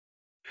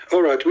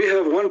All right, we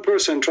have one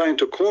person trying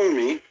to call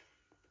me,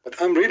 but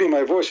I'm reading,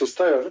 my voice is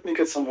tired. Let me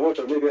get some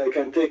water. Maybe I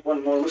can take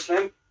one more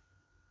Muslim,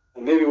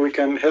 and maybe we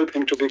can help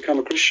him to become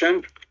a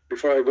Christian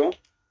before I go.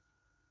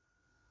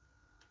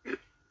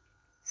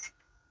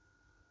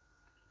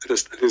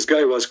 This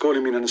guy was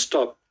calling me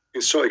non-stop.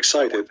 He's so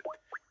excited.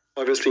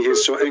 Obviously,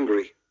 he's so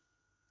angry.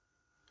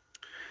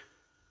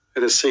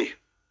 Let us see.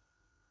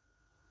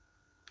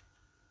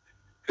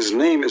 His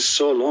name is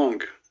so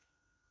long.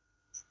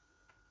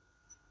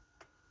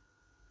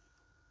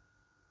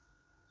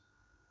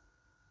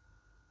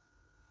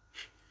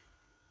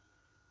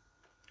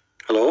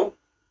 Hello?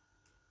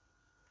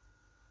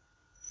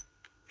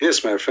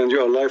 Yes, my friend,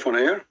 you are live on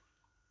air?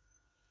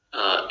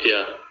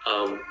 Yeah.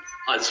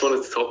 I just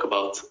wanted to talk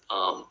about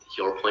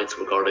your points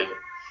regarding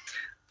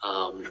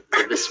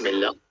the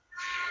Bismillah.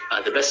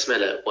 The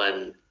Bismillah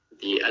when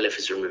the Alif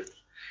is removed.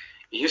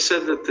 You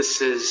said that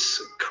this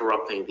is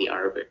corrupting the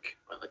Arabic,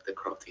 right? Like they're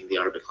corrupting the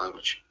Arabic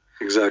language.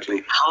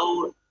 Exactly.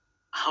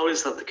 How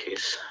is that the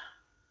case?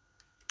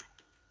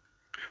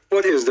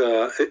 What is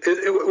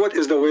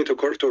the way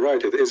to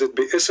write it? Is it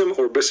bi-ism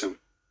or bism?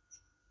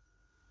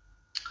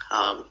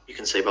 You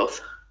can say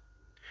both.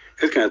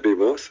 It can't be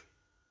both.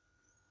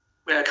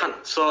 Yeah, I can.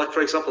 So, like,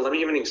 for example, let me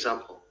give you an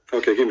example.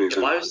 Okay, give me an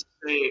example. If I was to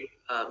say,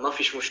 ما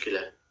فيش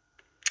مشكلة.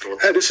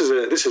 This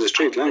is a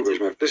straight language,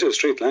 man. This is a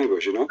straight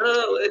language, you know.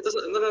 No, it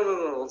doesn't.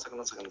 No. One second.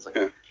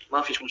 Yeah.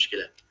 ما فيش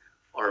مشكلة,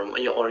 or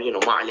you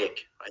know, ما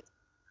عليك, right?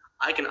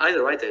 I can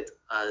either write it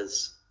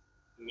as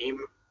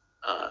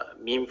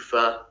mim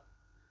fa,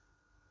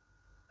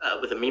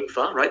 with a mim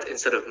fa, right,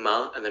 instead of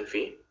ma and then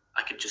fi.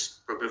 I could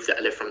just remove the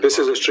alif from. This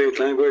is a straight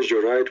language.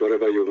 You write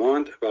whatever you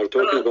want. We are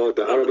talking about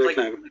the Arabic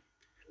language.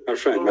 My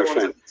friend,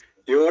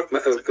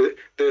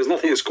 there is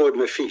nothing. It's called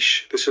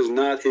mafish. This is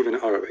not even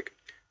Arabic.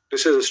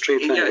 This is a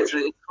straight language.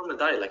 Yeah, it's from the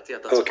dialect. Yeah,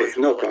 that's okay,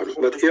 no problem.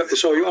 But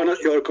so you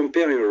are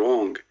comparing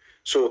wrong.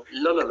 So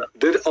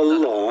did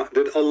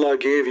Allah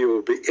give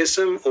you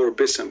bi-ism or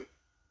bism?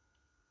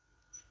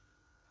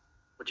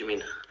 What do you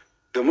mean?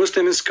 The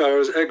Muslim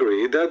scholars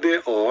agree that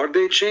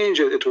they change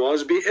it. It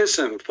was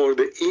bi-ism for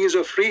the ease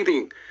of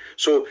reading.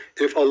 So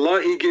if Allah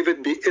He gave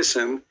it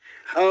bi-ism,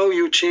 how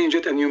you change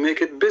it and you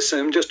make it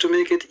bism just to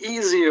make it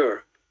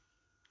easier?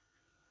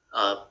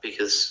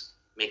 Because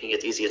making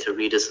it easier to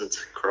read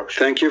isn't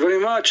corruption. Thank you very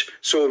much.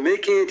 So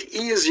making it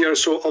easier,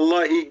 so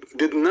Allah He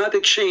did not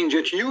change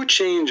it, you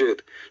change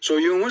it. So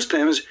you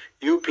Muslims,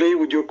 you play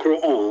with your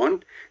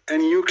Quran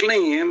and you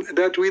claim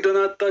that we do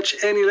not touch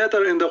any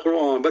letter in the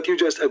Quran, but you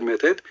just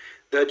admitted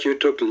that you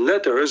took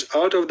letters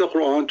out of the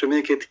Quran to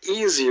make it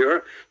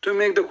easier, to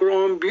make the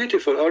Quran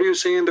beautiful. Are you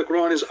saying the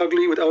Quran is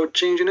ugly without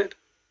changing it?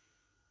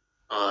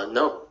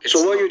 No.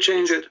 So why you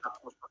change it?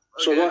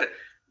 So why?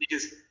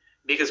 Because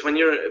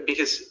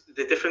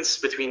the difference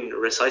between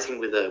reciting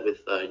with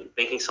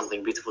making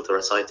something beautiful to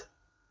recite,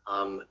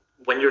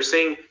 when you're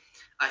saying,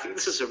 I think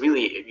this is a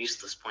really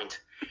useless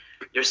point.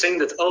 You're saying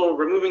that, oh,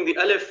 removing the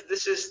alif,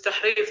 this is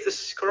tahrif, this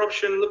is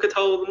corruption. Look at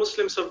how the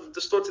Muslims have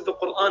distorted the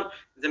Quran.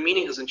 The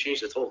meaning hasn't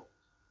changed at all.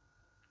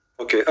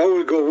 Okay, I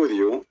will go with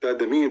you that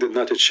the meaning did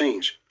not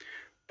change.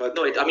 But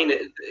no, I mean,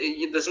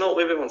 there's no,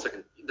 wait 1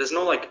 second. There's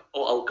no like,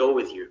 oh, I'll go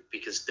with you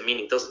because the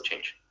meaning doesn't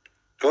change.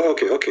 Oh,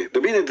 okay.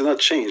 The meaning did not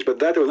change, but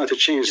that will not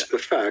change the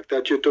fact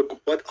that you took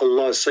what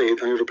Allah said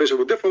and you replaced it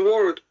with a different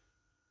word.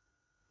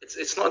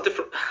 It's not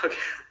different. Okay.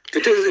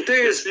 It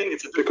is.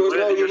 Because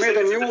now you made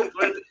a new.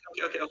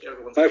 Okay.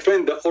 My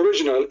friend, the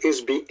original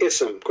is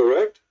bi-ism,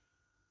 correct?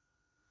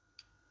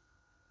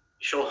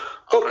 Sure.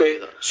 Okay,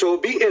 so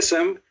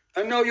bi-ism,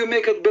 and now you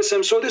make it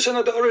bism. So this is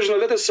not the original.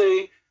 Let us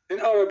say in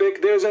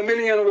Arabic there's a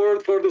million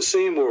words for the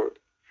same word,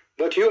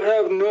 but you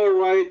have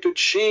no right to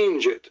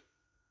change it.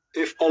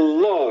 If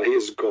Allah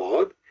is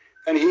God,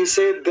 and He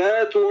said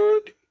that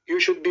word, you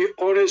should be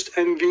honest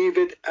and leave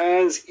it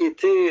as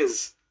it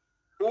is.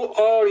 Who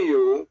are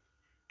you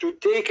to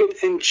take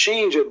it and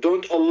change it?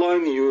 Don't Allah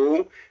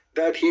knew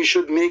that He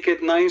should make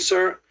it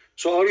nicer?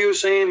 So are you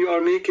saying you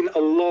are making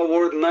Allah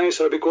word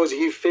nicer because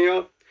He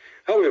failed?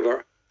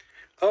 However,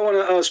 I want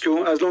to ask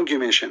you, as long as you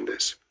mentioned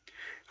this,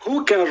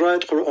 who can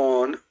write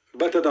Quran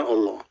better than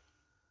Allah?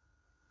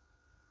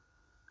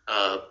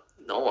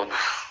 No one.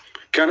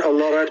 Can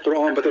Allah write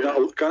Quran better than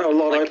Allah? Can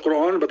Allah write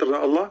Quran better than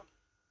Allah?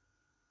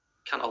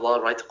 Can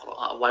Allah write the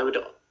Quran? Why would?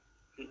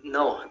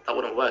 No, that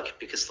wouldn't work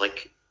because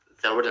like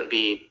there wouldn't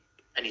be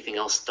anything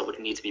else that would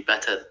need to be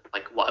better.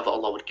 Like whatever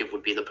Allah would give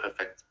would be the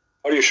perfect.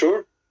 Are you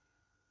sure?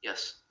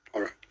 Yes.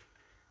 All right.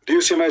 Do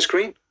you see my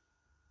screen?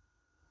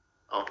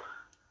 Oh.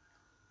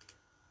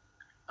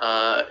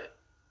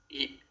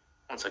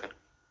 1 second.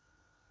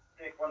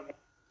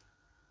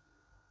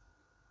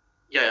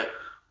 Yeah.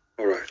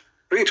 All right.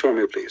 Read for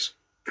me, please.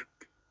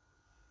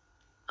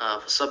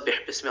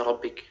 فسبح باسم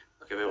ربك.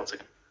 Okay, wait 1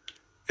 second.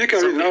 You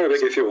can read in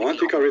Arabic if you want.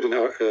 You can read in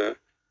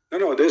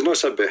no, there's no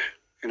sabbih,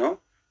 you know?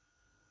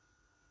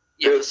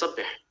 Yeah,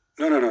 فسبح.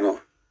 No.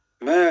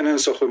 ما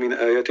ننسخ من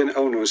آية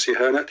أو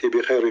ننسها نأتي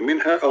بخير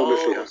منها أو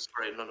مثلها.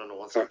 Sorry, no,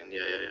 1 second.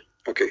 Yeah.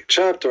 Okay,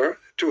 chapter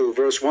 2,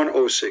 verse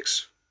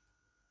 106.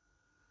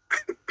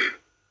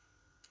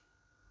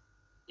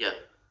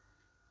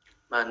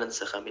 ما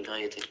ننسخ من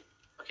آية.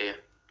 Okay.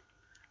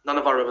 None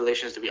of our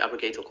revelations do we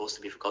abrogate or cause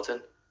to be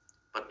forgotten,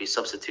 but we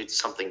substitute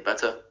something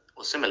better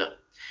or similar.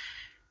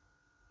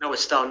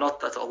 Knowest thou not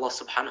that Allah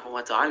subhanahu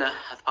wa ta'ala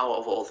hath power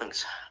over all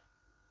things?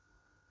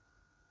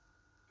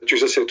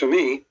 Jesus said to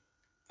me,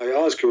 I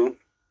ask you,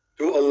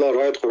 do Allah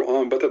write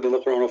Quran better than the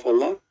Quran of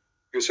Allah?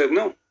 You said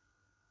no.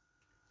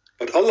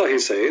 But Allah, He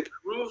said,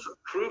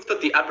 prove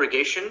that the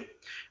abrogation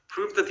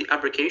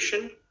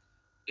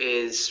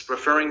is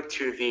referring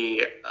to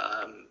the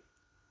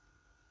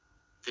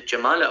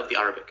Jamala of the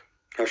Arabic.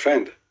 My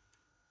friend,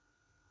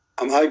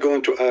 am I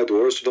going to add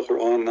words to the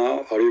Quran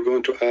now? Are you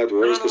going to add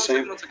words the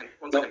same? One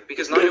second,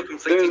 because now you're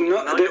conflating.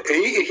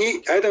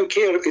 I don't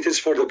care. It is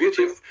for the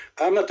beauty.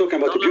 I'm not talking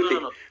about the beauty.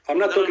 I'm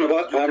not talking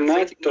about. I'm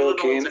not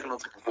talking.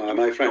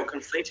 My friend.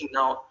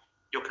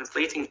 You're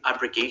conflating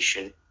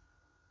abrogation,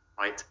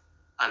 right?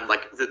 And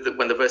like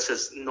when the verse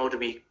says, nor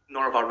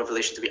of our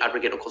revelation to be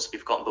abrogate or cause to be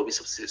forgotten, but we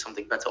substitute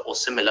something better or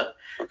similar.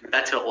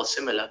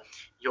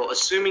 You're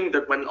assuming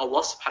that when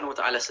Allah subhanahu wa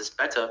ta'ala says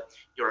better,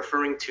 you're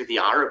referring to the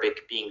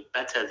Arabic being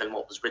better than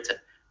what was written.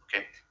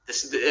 Okay,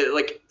 this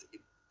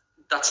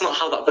that's not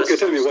how that verse. Okay,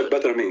 tell me what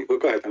better means. Well,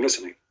 go ahead, I'm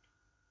listening.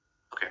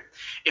 Okay,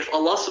 if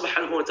Allah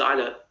subhanahu wa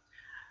ta'ala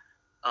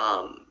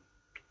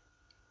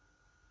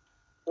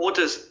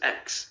orders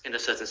X in a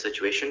certain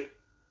situation,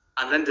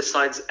 and then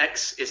decides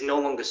X is no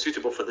longer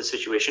suitable for the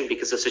situation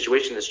because the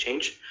situation has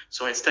changed,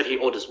 so instead He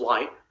orders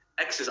Y,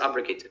 X is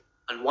abrogated,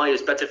 and Y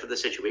is better for the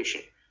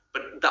situation.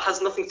 But that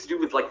has nothing to do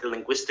with like the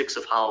linguistics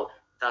of how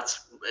that's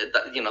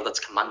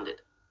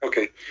commanded.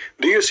 Okay.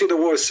 Do you see the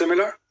word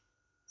similar?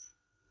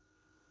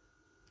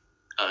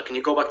 Can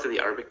you go back to the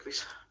Arabic,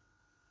 please?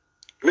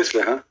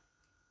 مثلها.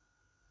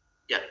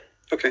 Yeah.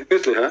 Okay.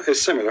 مثلها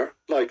is similar,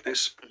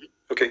 likeness. Mm-hmm.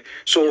 Okay.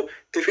 So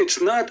if it's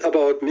not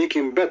about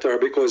making better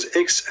because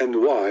X and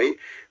Y,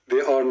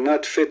 they are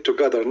not fit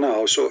together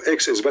now, so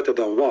X is better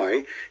than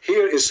Y,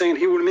 here is saying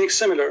He will make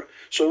similar.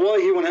 So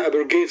why He want to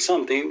abrogate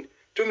something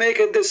to make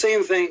it the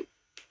same thing?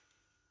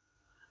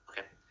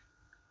 Okay.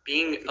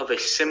 Being of a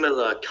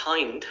similar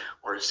kind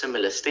or a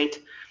similar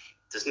state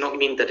does not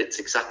mean that it's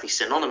exactly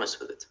synonymous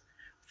with it.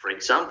 For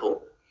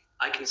example,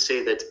 I can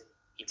say that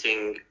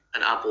eating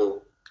an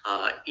apple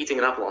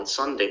on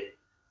Sunday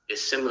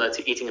is similar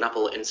to eating an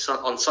apple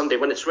on Sunday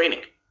when it's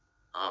raining.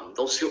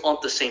 Those two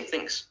aren't the same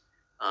things,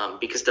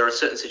 because there are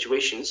certain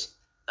situations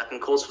that can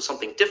cause for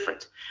something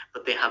different,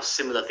 but they have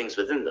similar things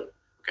within them.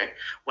 Okay,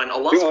 when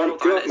Allah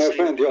my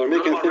friend, you are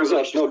making things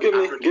up. No, give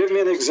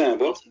me an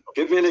example.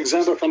 Give me an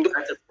example from the.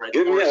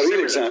 Give me a real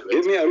example.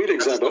 Give me a real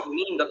example.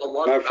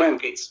 My friend,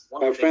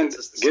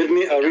 give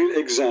me a real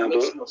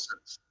example.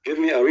 Give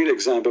me a real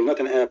example, not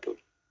an apple.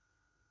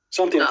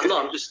 Something. No,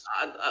 I'm just.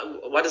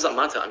 Why does that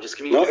matter? I'm just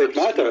giving. No, it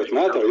matters. It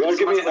matters. You are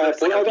giving me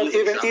apple. I don't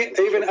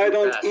even I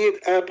don't eat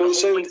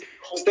apples.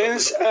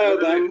 Since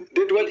Adam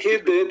did what he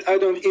did, I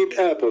don't eat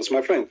apples,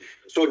 my friend.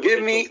 So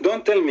give me.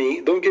 Don't give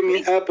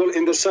me apple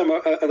in the summer,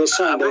 the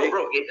Sunday.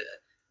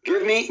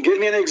 Give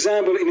me an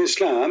example in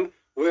Islam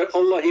where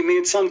Allah He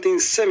made something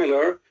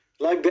similar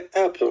like the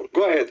apple.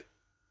 Go ahead.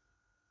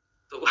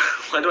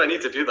 Why do I need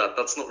to do that?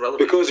 That's not relevant.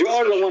 Because you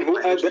are the one who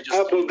had the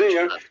apple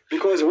there.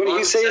 Because when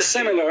He says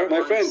similar,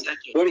 my friend,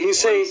 when He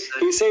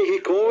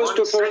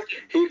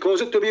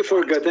caused it to be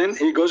forgotten.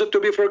 He caused it to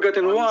be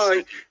forgotten.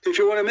 Why? If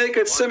you want to make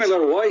it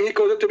similar, why He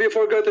caused it to be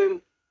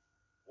forgotten?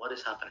 What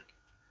is happening?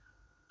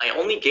 I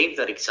only gave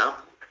that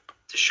example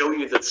to show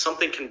you that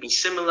something can be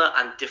similar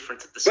and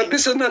different at the same time. But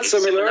this is not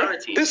similar.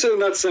 This is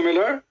not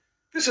similar.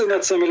 This is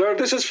not similar.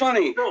 This is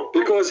funny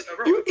because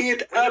you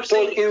eat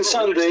apple in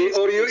Sunday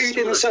or you eat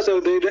in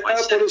Saturday. The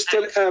apple is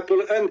still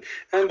apple,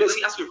 and this,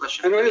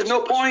 and there is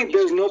no point.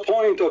 There's no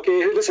point.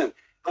 Okay, listen.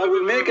 I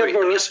will make a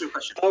verse.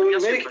 I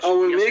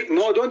will make.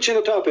 No, don't change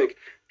the topic.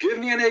 Give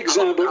me an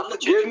example.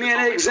 Give me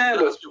an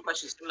example.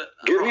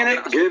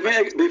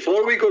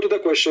 Before we go to the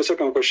question,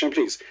 second question,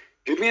 please.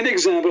 Give me an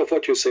example of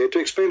what you say to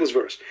explain this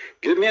verse.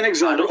 Give me an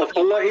example of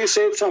Allah. He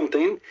said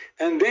something,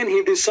 and then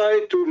He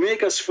decided to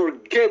make us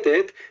forget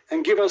it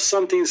and give us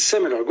something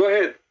similar. Go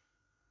ahead.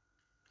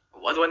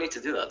 Why do I need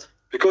to do that?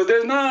 Because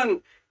there's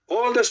none.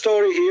 All the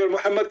story here,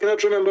 Muhammad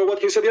cannot remember what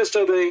he said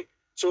yesterday.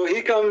 So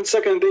he comes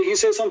second day, he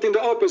says something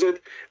the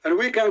opposite, and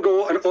we can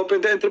go and open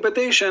the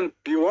interpretation.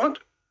 Do you want?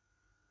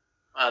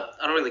 I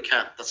don't really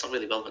care. That's not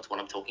really relevant to what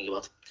I'm talking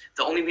about.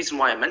 The only reason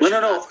why I mentioned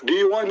No. Do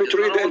you want me to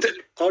read the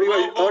Are you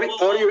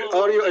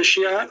a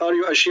Shia? Are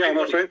you a Shia,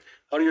 my friend?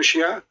 Are you a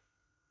Shia?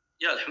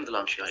 Yeah, alhamdulillah,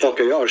 I'm Shia. Yeah.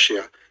 Okay, you are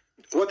Shia.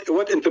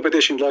 What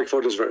interpretation do you like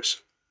for this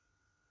verse?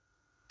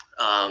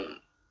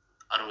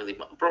 I don't really,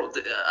 bro.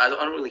 I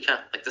don't really care.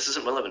 Like, this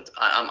isn't relevant.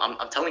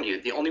 I'm telling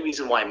you. The only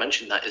reason why I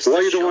mentioned that is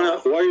why you don't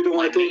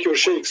want to take your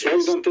shakes. Why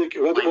you don't take?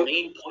 My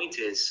main point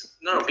is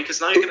no, because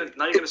now you're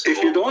gonna say,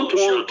 if you don't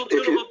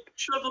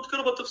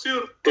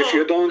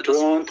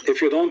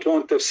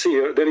want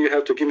tafsir, then you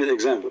have to give me an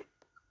example.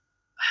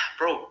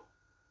 Bro,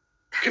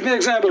 Give me an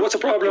example. What's the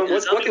problem?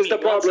 What is the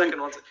problem?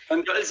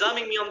 And you're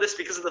examining me on this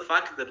because of the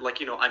fact that, like,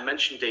 you know, I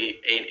mentioned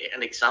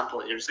an example,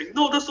 and you're saying,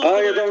 no, that's not.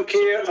 I don't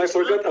care. I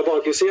forget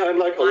about you. See, I'm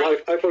like Allah.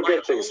 I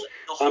forget things.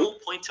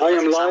 I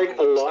am like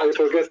Allah. I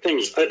forget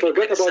things. I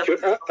forget about your.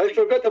 I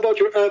forget about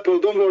your apple.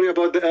 Don't worry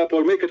about the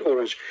apple. Make it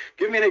orange.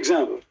 Give me an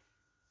example.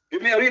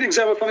 Give me a real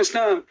example from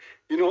Islam.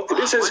 You know,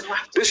 this is.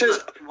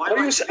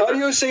 Are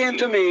you saying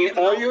to me?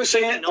 Are you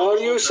saying? Are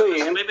you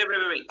saying?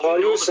 Wait. Are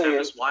you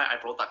saying? Why I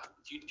brought that?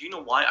 Do you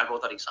know why I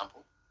brought that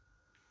example?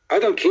 I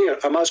don't care.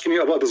 I'm asking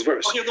you about this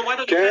verse. Okay, then why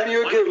don't Can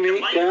you give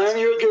me? Can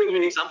you give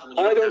me?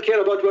 I don't care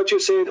about what you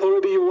said.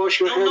 Already you wash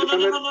your hands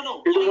from it.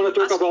 You don't want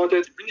to talk about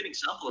it. Bring an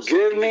example.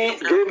 Give me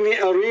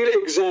a real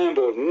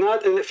example,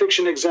 not a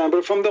fiction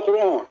example from the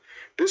Quran.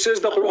 This is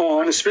the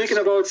Quran speaking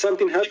about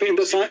something happening in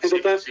the time.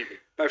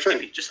 My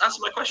friend, just answer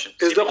my question.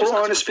 Is the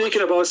Quran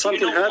speaking about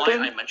something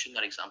happened? I mentioned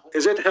that example.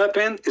 Is it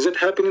happened? Is it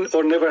happening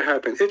or never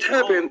happened? It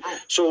happened.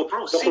 So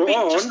the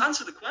Quran. Just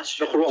answer the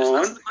question. The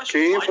Quran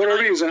came for a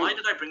reason. Why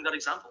did I bring that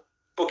example?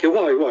 Okay,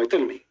 why? Why?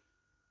 Tell me.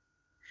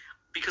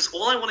 Because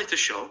all I wanted to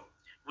show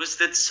was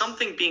that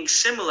something being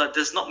similar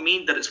does not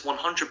mean that it's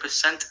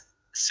 100%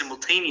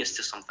 simultaneous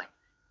to something.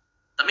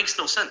 That makes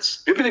no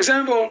sense. Give me an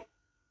example.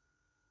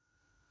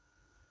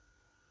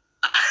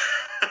 I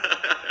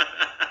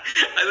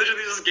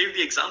literally just gave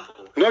the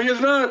example. No, you're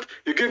not.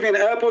 You give me an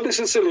apple. This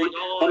is silly.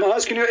 I'm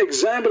asking you an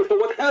example for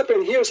what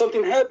happened here.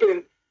 Something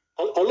happened.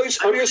 Are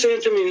you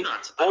saying to me?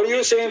 Are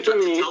you saying to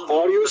me?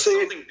 Are you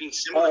saying?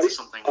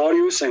 Are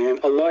you saying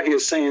Allah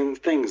is saying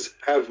things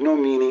have no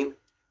meaning,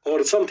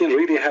 or something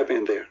really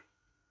happened there?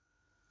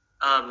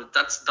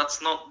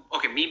 That's not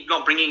okay. Me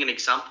not bringing an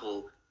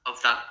example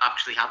of that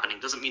actually happening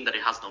doesn't mean that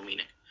it has no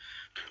meaning.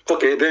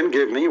 Okay, then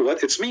give me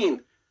what it's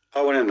mean.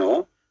 I want to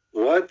know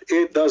what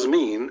it does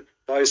mean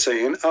by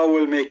saying I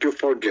will make you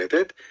forget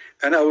it,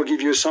 and I will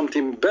give you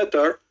something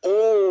better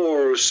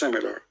or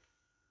similar.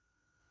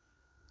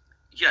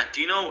 Yeah,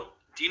 do you know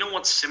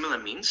what similar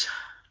means?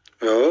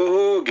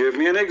 Oh, give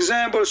me an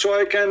example so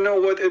I can know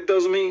what it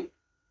does mean.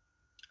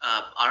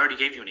 I already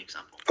gave you an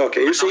example.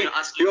 Okay, you see,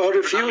 you are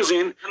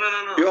refusing.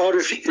 No. You are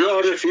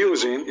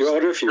refusing. You are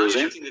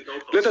refusing.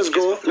 Let us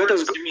go.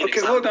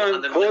 Okay, hold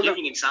on. Like, oh, give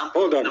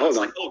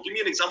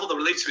me an example that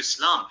relates to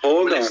Islam.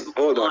 Hold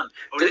on.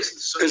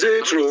 Is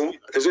it true?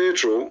 Is it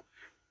true?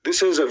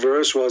 This is a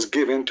verse was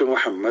given to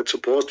Muhammad,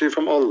 supposedly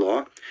from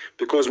Allah,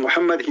 because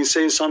Muhammad, he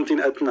says something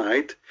at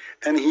night,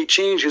 and he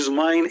changed his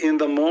mind in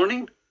the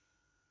morning.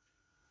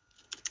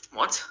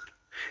 What?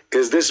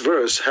 Is this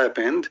verse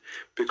happened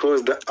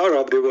because the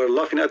Arab, they were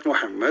laughing at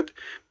Muhammad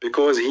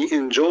because he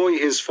enjoyed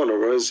his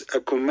followers a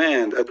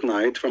command at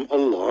night from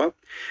Allah,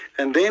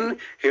 and then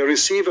he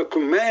received a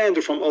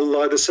command from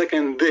Allah the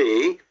second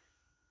day,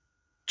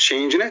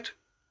 changing it,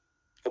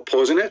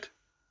 opposing it?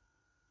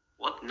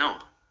 What? No.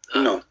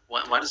 No.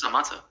 Why does that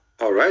matter?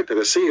 All right, let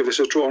us see if this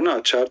is true or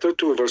not. Chapter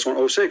 2, verse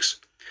 106.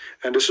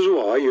 And this is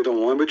why you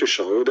don't want me to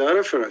show you the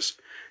reference.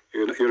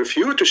 You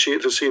refuse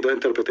to see the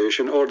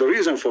interpretation or the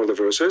reason for the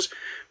verses,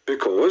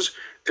 because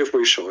if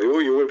we show you,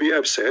 you will be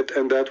upset,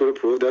 and that will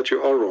prove that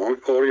you are wrong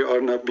or you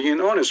are not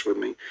being honest with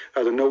me.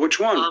 I don't know which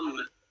one.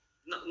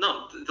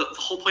 No, the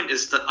whole point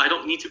is that I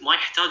don't need to. My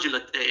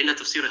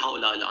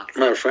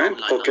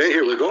friend, okay,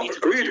 here we go.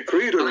 Read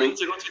with me.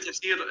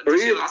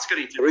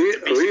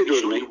 Read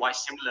with me. Why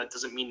similar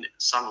doesn't mean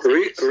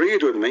simultaneous.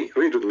 Read with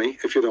me,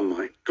 if you don't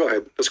mind. Go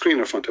ahead. The screen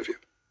in front of you.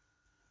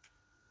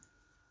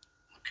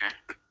 Okay.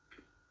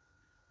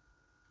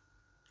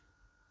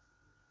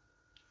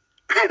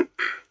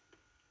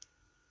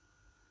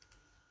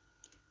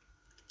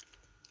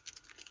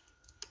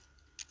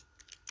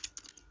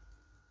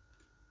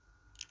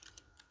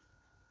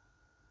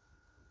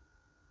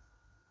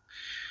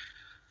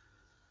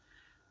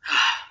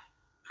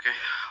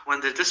 When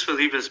the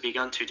disbelievers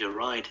began to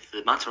deride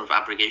the matter of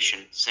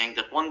abrogation, saying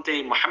that one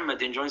day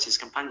Muhammad enjoins his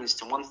companions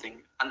to one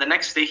thing, and the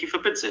next day he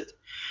forbids it,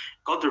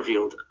 God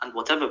revealed, and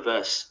whatever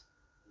verse,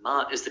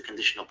 ma is the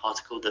conditional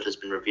particle that has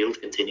been revealed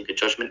containing a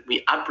judgment,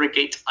 we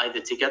abrogate either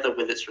together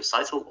with its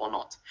recital or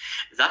not.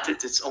 That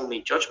is its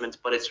only judgment,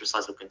 but its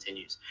recital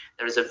continues.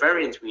 There is a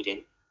variant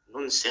reading,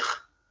 nunsikh,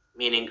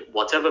 meaning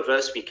whatever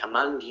verse we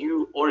command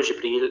you or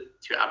Jibreel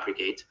to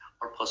abrogate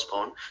or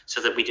postpone,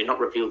 so that we do not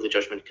reveal the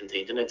judgment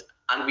contained in it,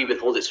 and we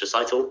withhold its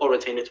recital or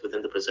retain it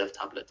within the preserved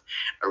tablet.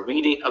 A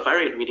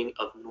variant reading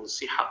of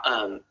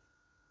nunsiha,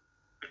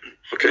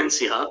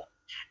 nunsiha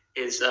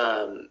is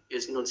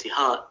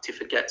nunsiha, to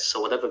forget. So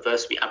whatever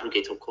verse we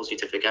abrogate will cause you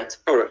to forget.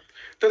 All right,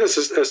 let us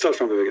start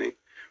from the beginning.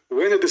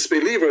 When the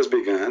disbelievers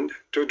began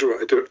to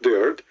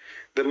direct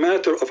the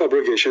matter of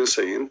abrogation,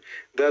 saying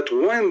that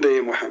one day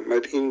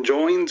Muhammad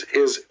enjoined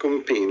his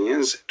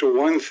companions to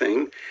one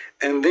thing,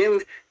 and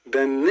then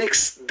the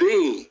next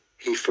day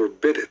he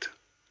forbid it.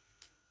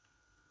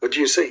 What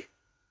do you say?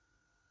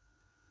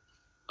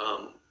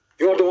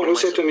 You are the one who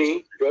said to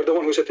me. You are the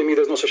one who said to me,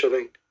 "There's no such a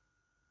thing."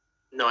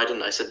 No, I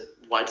didn't. I said,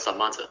 "Why does that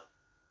matter?"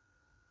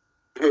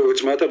 Which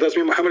 6 matter, that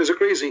means Muhammad is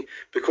crazy,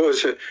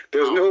 because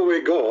there's no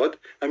way God,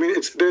 I mean,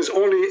 there's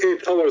only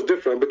 8 hours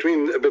difference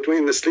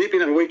between the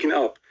sleeping and waking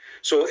up.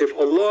 So if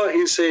Allah,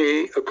 he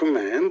say a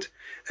command,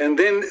 and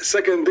then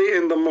second day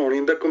in the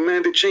morning, the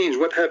command changed,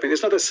 what happened?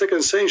 It's not a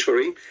second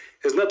century,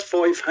 it's not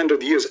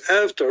 500 years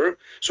after.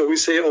 So we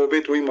say, oh,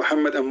 between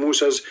Muhammad and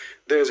Musa's,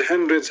 there's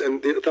hundreds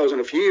and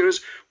thousands of years.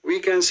 We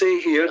can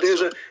say here,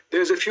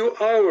 there's a few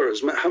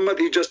hours. Muhammad,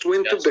 he just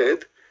went to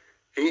bed,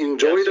 he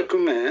enjoyed the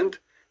command,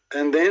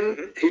 and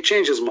then he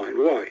changed his mind.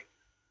 Why?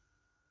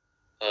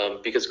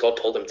 Because God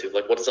told him to.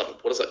 Like, what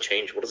does that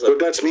change? What does that? So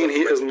that means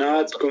he is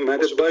not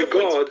commanded by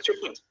God.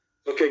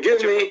 Okay,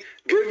 give me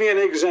an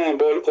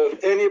example of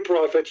any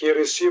prophet he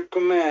received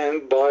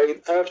command by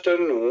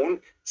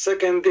afternoon.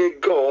 Second day,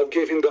 God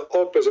gave him the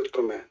opposite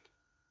command.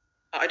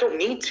 I don't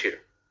need to.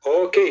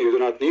 Okay, you do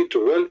not need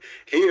to. Well,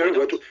 here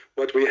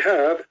what we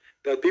have,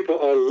 that people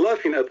are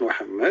laughing at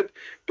Muhammad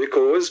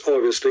because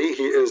obviously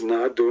he is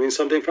not doing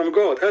something from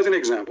God. As an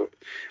example,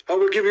 I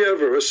will give you a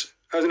verse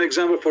as an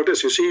example for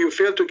this. You see, you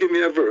failed to give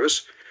me a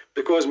verse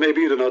because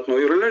maybe you do not know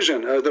your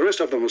religion as the rest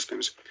of the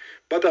Muslims.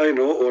 But I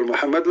know all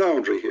Muhammad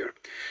laundry here.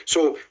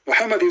 So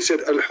Muhammad, he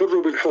said,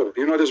 Al-Hurru bil-Hurr.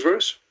 You know this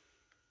verse?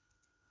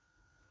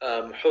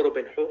 Hurr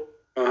bin Hurr?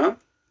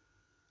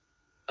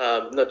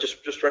 No,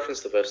 just reference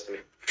the verse to me.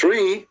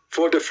 Free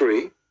for the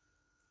free,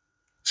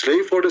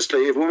 slave for the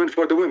slave, woman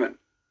for the women.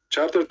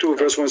 Chapter 2,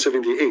 verse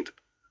 178.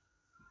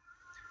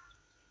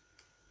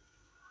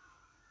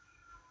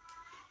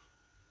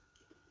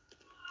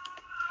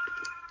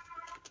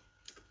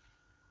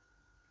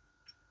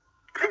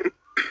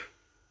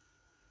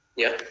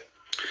 Yeah.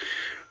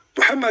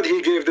 Muhammad,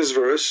 he gave this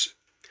verse,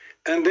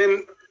 and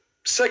then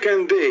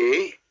second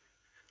day,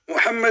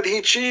 Muhammad,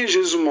 he changed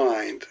his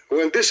mind.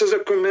 Well, this is a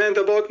command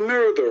about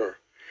murder.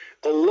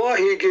 Allah,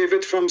 he gave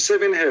it from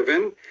 7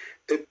 heaven.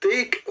 It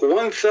take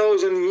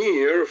 1,000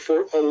 years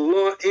for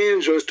Allah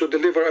angels to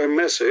deliver a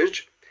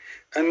message.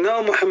 And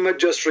now Muhammad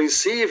just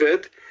receive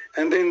it.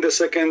 And then the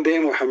second day,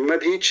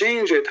 Muhammad, he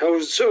changed it. How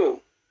is it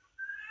so?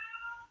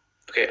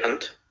 Okay,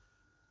 and?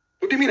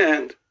 What do you mean,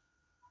 and?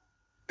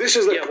 This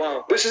is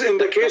in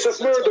the case of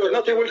murder.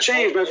 Nothing will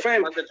change, my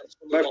friend.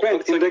 My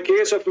friend, in the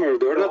case of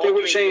murder, nothing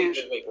will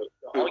change. Wait.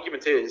 Your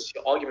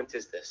argument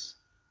is this,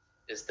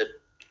 is that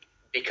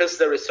because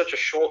there is such a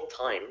short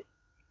time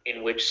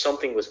in which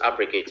something was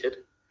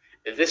abrogated,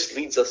 this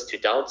leads us to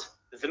doubt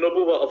the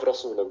nubuwwah of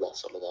Rasulullah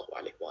sallallahu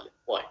alaihi wasallam.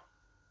 Why?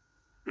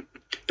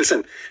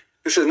 Listen,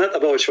 this is not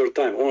about short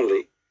time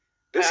only.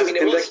 Listen.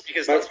 This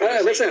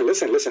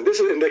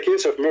is in the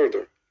case of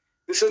murder.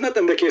 This is not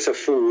in the case of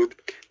food.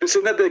 This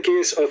is not the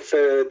case of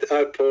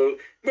apple.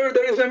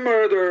 Murder is a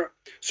murder.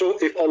 So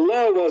if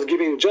Allah was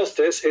giving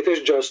justice, it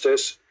is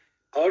justice.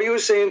 Are you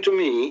saying to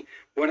me,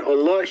 when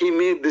Allah, he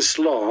made this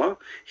law,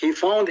 he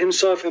found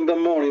himself in the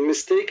morning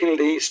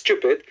mistakenly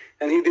stupid,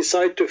 and he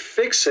decided to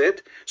fix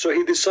it, so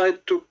he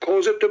decided to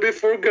cause it to be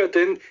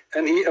forgotten,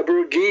 and he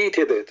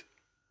abrogated it?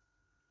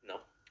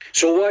 No.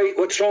 So why?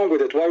 What's wrong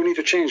with it? Why we need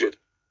to change it?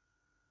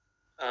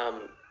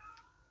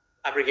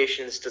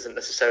 Abrogations doesn't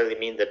necessarily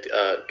mean that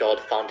God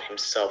found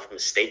himself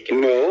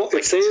mistaken. No,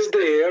 it says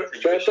there,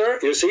 better,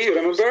 you see,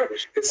 remember?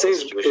 It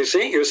says, you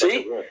see,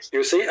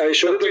 I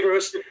showed the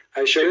verse,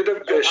 You're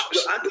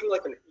acting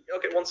like an...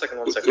 Okay, one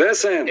second.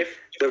 Listen,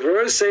 the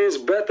verse says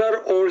better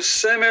or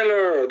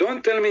similar.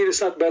 Don't tell me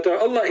it's not better.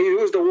 Allah, he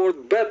used the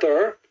word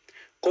better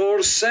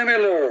or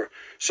similar.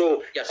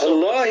 So,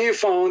 Allah, he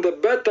found a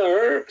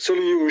better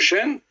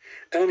solution,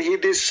 and he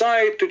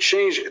decided to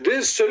change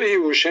this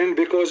solution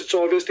because it's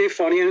obviously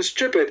funny and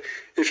stupid.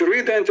 If you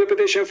read the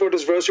interpretation for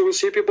this verse, you will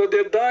see people,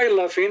 they die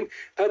laughing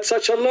at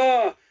such a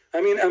law.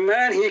 I mean, a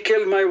man, he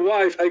killed my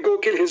wife. I go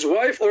kill his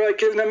wife, or I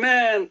kill the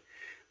man.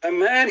 A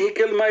man, he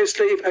killed my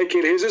slave. I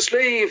kill his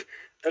slave.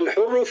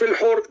 Al-Hurru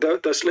fil-Hurr,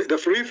 the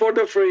free for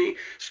the free,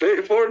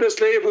 slave for the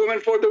slave, woman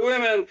for the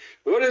women.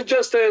 What is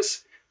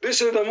justice? This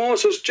is the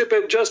most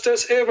stupid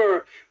justice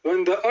ever.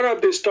 When the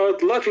Arab, they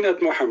start laughing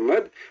at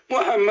Muhammad,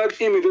 Muhammad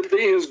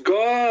immediately, his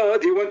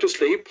God, he went to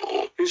sleep,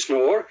 he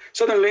snore.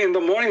 Suddenly in the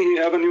morning, he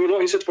have a new law.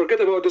 He said,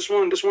 forget about this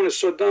one. This one is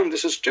so dumb.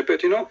 This is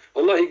stupid, you know.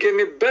 Allah, he gave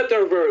me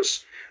better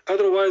verse.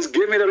 Otherwise,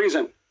 give me the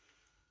reason.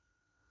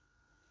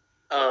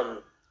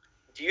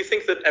 Do you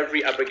think that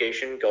every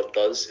abrogation God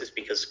does is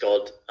because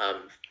God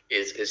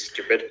is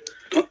stupid?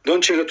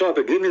 Don't change the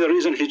topic. Give me the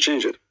reason he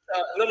changed it.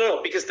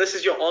 No, because this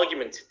is your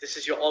argument. This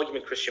is your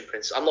argument, Christian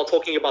Prince. I'm not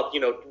talking about,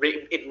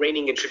 it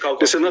raining in Chicago.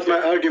 This is not my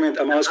argument.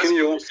 I'm asking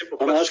you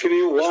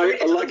why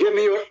Allah give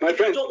me your... My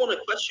friend. If you don't want to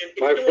question...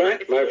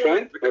 My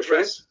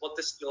friend. What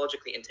this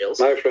theologically entails,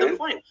 my friend, then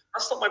fine.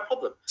 That's not my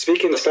problem.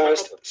 Speaking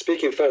fast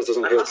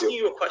doesn't help you. I'm asking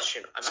you a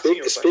question.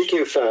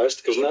 Speaking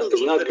fast is not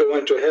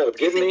going to help.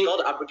 Give me...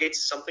 God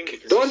abrogates something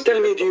because... Don't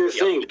tell me, do you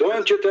think?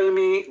 Don't you tell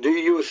me, do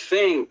you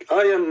think?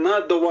 I am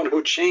not the one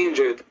who changed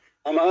it.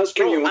 I'm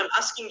asking Bro, you. I'm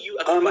asking you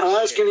a I'm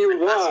question. asking you I'm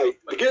why. asking you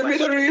a Give me the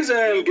question. reason.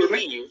 Do you Give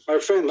me, believe- my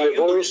friend. do My you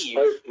voice.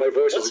 believe- My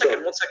voice is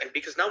gone. One second,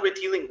 because now we're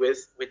dealing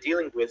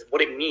with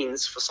what it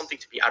means for something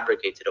to be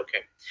abrogated.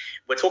 Okay,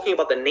 we're talking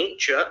about the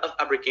nature of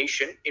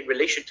abrogation in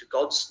relation to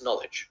God's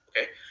knowledge.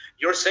 Okay,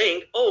 you're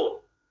saying,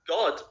 oh,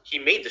 God, He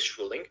made this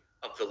ruling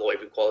of the law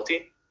of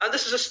equality, and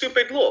this is a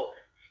stupid law.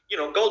 You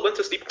know, God went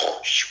to sleep,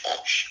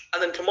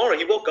 and then tomorrow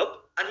He woke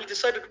up and He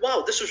decided,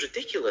 wow, this was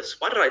ridiculous.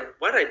 Why did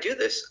I do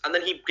this? And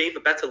then He gave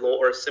a better law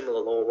or a similar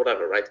law or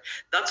whatever, right?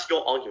 That's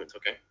your argument,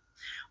 okay?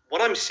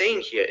 What I'm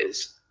saying here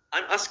is,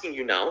 I'm asking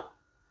you now,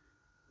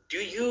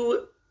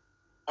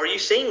 are you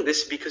saying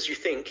this because you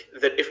think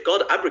that if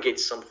God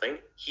abrogates something,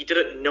 He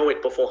didn't know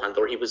it beforehand,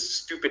 or He was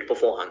stupid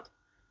beforehand?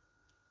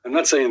 I'm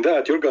not saying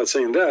that. Your God's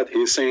saying that.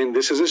 He's saying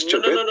this is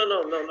stupid. No.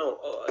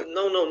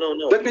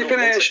 Let me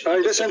finish. I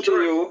listen to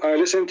you. I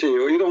listen to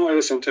you. You don't want to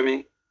listen to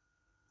me.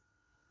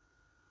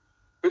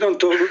 We don't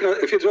talk.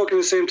 If you talk at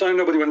the same time,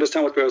 nobody will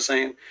understand what we are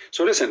saying.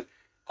 So listen.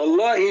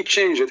 Allah, He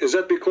changed it. Is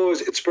that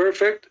because it's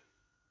perfect?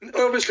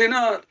 Obviously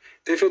not.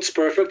 If it's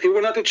perfect, He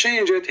will not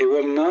change it. He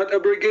will not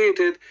abrogate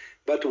it.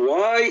 But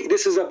why?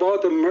 This is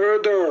about a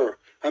murder.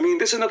 I mean,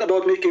 this is not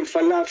about making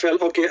falafel.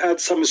 Okay,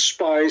 add some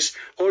spice,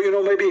 or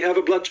maybe have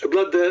a blood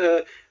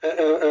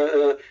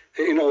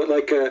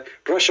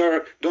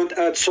pressure. Don't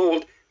add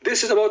salt.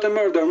 This is about a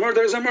murder.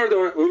 Murder is a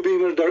murder. Will be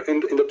murder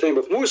in the time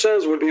of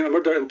Moses. Will be a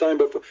murder in the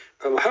time of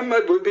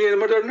Muhammad. Will be a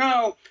murder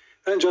now.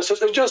 And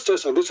justice is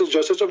justice, and this is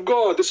justice of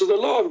God. This is the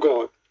law of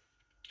God.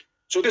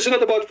 So this is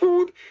not about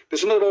food.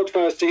 This is not about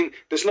fasting.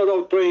 This is not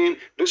about praying.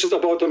 This is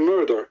about a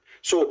murder.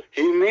 So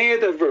He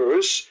made a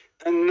verse,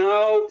 and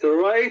now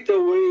right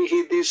away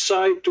He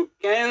decided to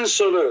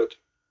cancel it.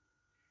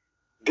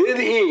 Did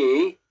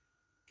He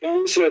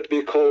cancel it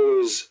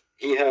because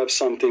He have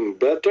something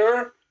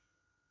better?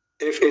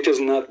 If it is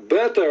not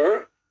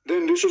better,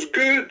 then this is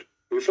good.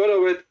 We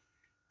follow it.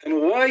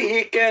 And why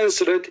He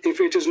cancel it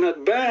if it is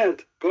not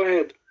bad? Go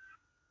ahead.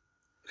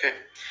 Okay.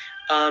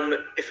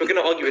 If we're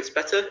going to argue it's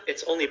better,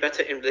 it's only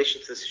better in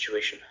relation to the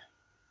situation.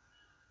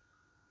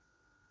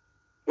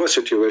 What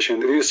situation?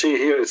 Do you see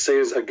here? It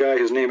says a guy.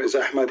 His name is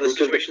Ahmad. The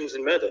situation's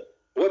in murder.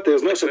 What?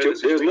 There's no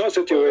situation. There's no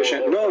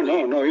situation.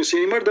 No. You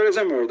see, murder is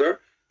a murder.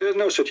 There's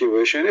no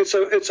situation.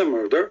 It's a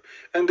murder,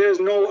 and there's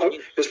no.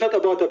 It's not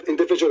about an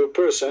individual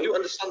person. You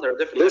understand there are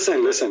different.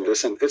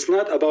 Listen. It's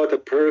not about a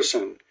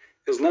person.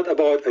 It's not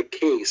about a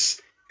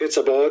case. It's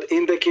about,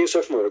 in the case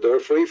of murder,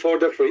 free for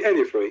the free,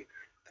 any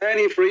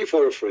free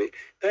for a free,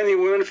 any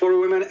woman for a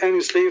woman,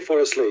 any slave for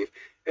a slave.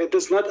 It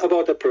is not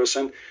about a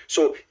person.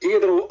 So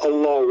either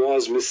Allah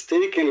was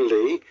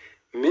mistakenly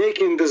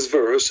making this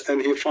verse,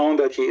 and He found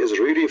that He is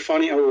really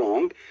funny and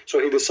wrong, so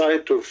He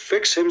decided to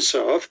fix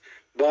Himself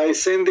by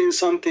sending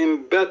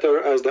something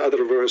better, as the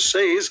other verse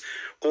says,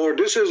 or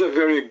this is a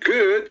very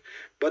good,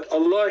 but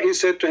Allah, He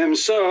said to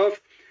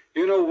Himself,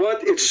 you know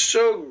what, it's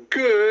so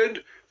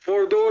good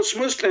for those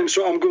Muslims,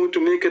 so I'm going to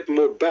make it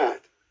more bad.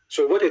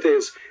 So what it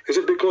is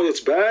it because it's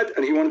bad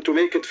and He wanted to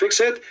make it, fix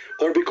it,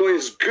 or because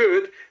it's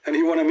good and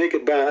He want to make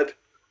it bad?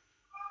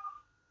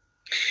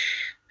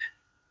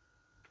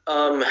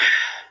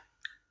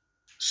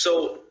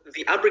 So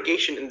the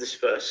abrogation in this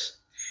verse,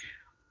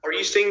 are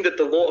you saying that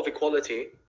the law of equality